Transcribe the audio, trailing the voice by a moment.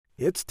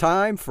It's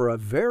time for a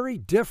very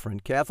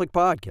different Catholic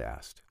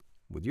podcast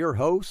with your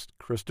host,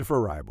 Christopher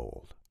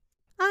Reibold.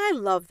 I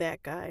love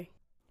that guy.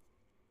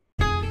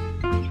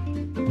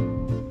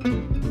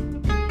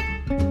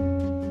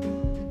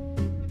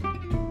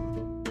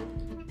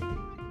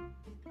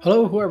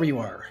 Hello, whoever you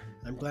are.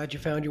 I'm glad you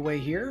found your way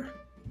here.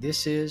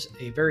 This is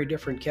a very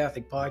different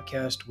Catholic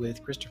podcast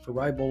with Christopher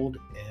Reibold,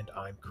 and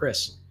I'm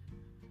Chris.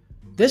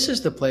 This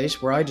is the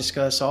place where I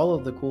discuss all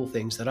of the cool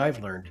things that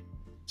I've learned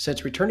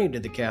since returning to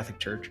the Catholic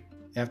Church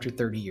after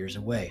 30 years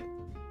away.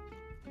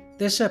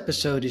 This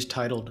episode is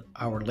titled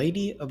Our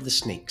Lady of the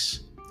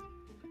Snakes.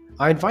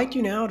 I invite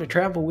you now to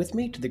travel with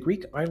me to the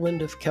Greek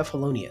island of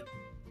Cephalonia.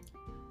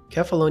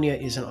 Cephalonia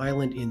is an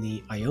island in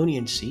the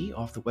Ionian Sea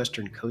off the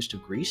western coast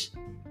of Greece.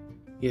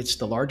 It's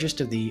the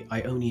largest of the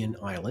Ionian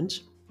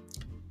Islands.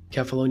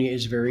 Cephalonia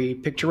is very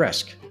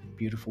picturesque.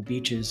 Beautiful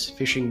beaches,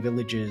 fishing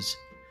villages,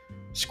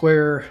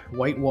 square,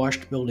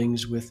 whitewashed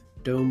buildings with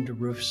domed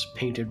roofs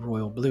painted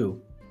royal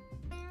blue.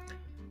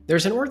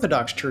 There's an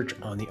Orthodox church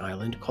on the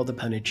island called the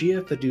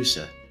Panagia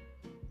Fiducia.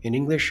 In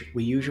English,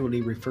 we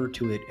usually refer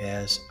to it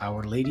as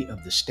Our Lady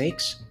of the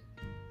Snakes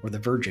or the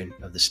Virgin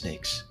of the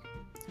Snakes.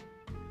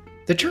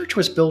 The church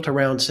was built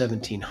around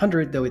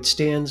 1700, though it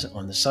stands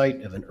on the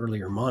site of an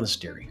earlier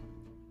monastery.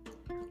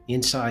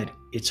 Inside,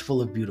 it's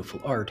full of beautiful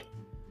art,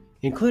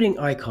 including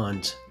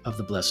icons of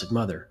the Blessed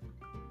Mother.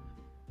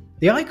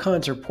 The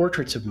icons are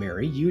portraits of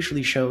Mary,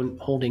 usually shown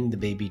holding the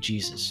baby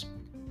Jesus.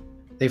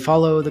 They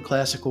follow the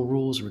classical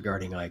rules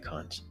regarding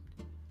icons.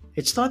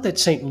 It's thought that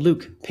St.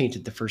 Luke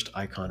painted the first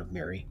icon of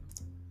Mary,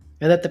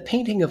 and that the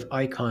painting of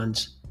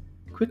icons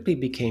quickly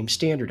became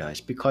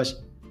standardized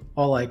because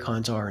all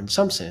icons are, in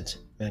some sense,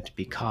 meant to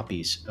be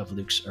copies of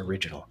Luke's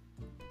original.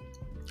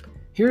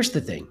 Here's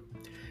the thing.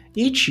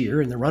 Each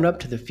year in the run-up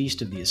to the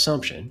Feast of the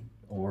Assumption,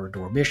 or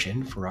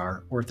Dormition for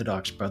our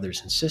Orthodox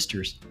brothers and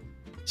sisters,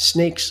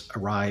 snakes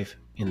arrive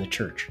in the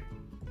church.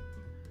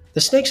 The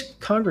snakes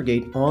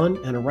congregate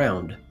on and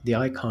around the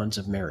icons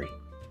of Mary,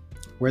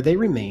 where they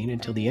remain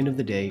until the end of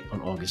the day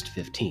on August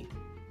 15th,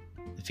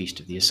 the Feast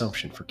of the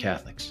Assumption for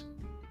Catholics.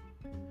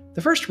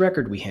 The first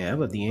record we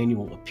have of the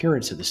annual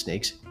appearance of the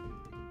snakes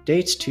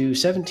dates to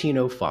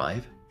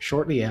 1705,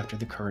 shortly after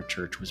the current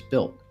church was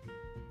built.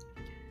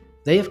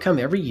 They have come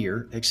every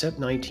year except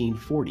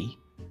 1940,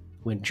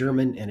 when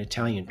German and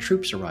Italian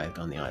troops arrived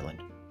on the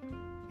island,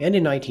 and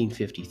in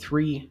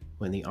 1953,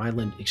 when the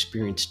island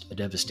experienced a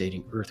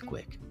devastating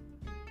earthquake.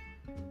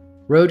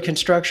 Road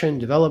construction,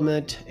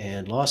 development,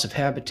 and loss of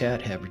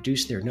habitat have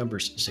reduced their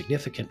numbers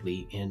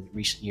significantly in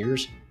recent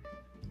years.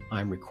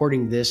 I'm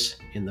recording this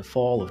in the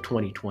fall of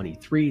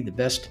 2023. The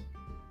best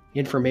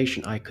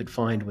information I could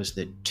find was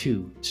that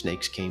 2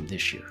 snakes came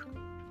this year.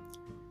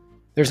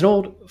 There's an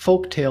old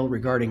folk tale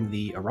regarding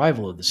the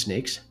arrival of the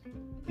snakes.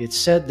 It's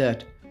said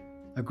that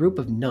a group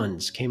of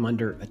nuns came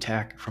under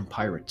attack from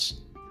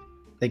pirates.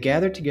 They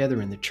gathered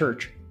together in the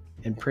church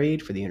and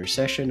prayed for the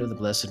intercession of the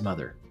Blessed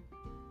Mother,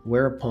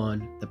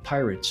 whereupon the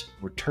pirates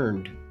were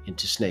turned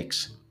into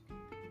snakes.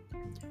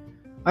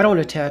 I don't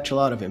attach a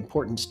lot of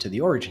importance to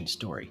the origin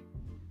story,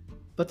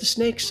 but the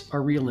snakes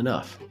are real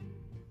enough.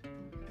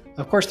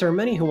 Of course, there are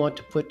many who want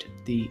to put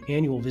the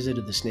annual visit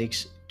of the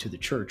snakes to the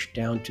church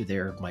down to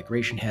their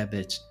migration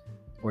habits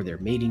or their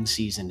mating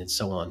season and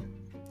so on.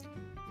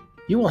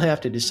 You will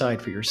have to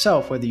decide for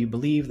yourself whether you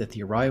believe that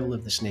the arrival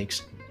of the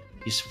snakes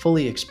is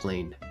fully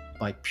explained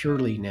by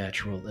purely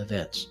natural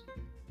events.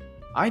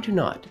 I do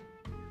not.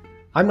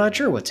 I'm not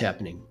sure what's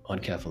happening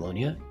on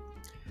Cephalonia,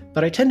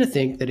 but I tend to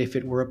think that if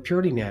it were a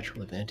purely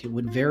natural event, it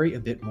would vary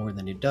a bit more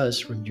than it does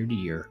from year to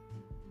year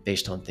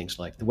based on things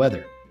like the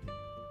weather.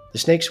 The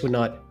snakes would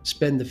not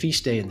spend the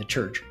feast day in the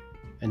church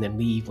and then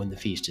leave when the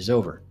feast is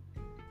over.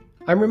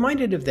 I'm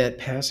reminded of that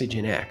passage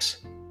in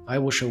Acts, I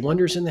will show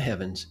wonders in the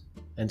heavens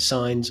and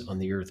signs on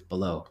the earth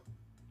below.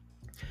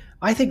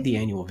 I think the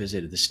annual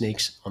visit of the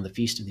snakes on the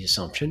Feast of the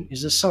Assumption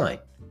is a sign,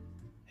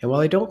 and while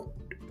I don't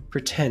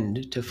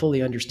pretend to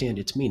fully understand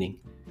its meaning,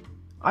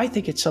 I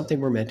think it's something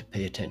we're meant to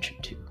pay attention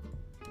to.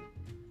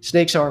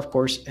 Snakes are, of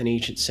course, an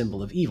ancient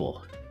symbol of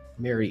evil.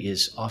 Mary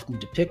is often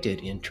depicted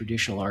in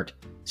traditional art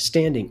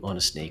standing on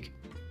a snake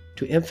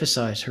to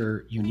emphasize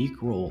her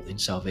unique role in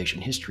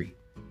salvation history.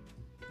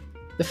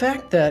 The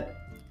fact that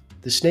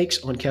the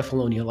snakes on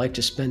Cephalonia like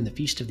to spend the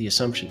Feast of the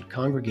Assumption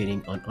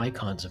congregating on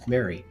icons of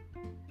Mary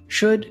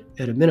should,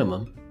 at a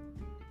minimum,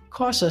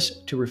 cause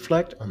us to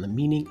reflect on the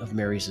meaning of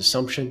Mary's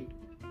Assumption,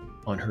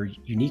 on her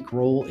unique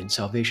role in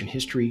salvation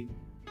history,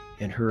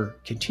 and her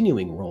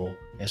continuing role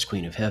as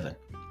Queen of Heaven.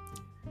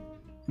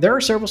 There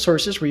are several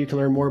sources where you can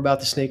learn more about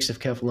the snakes of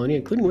Cephalonia,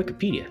 including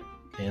Wikipedia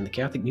and the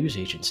Catholic News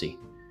Agency.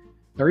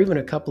 There are even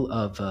a couple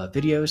of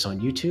videos on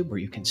YouTube where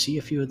you can see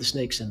a few of the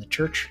snakes in the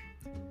church.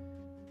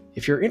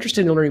 If you're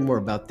interested in learning more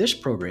about this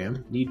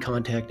program, need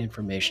contact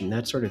information,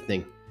 that sort of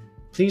thing,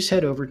 please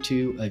head over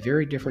to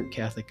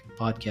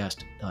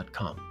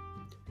averydifferentcatholicpodcast.com.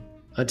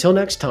 Until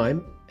next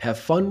time, have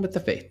fun with the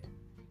faith.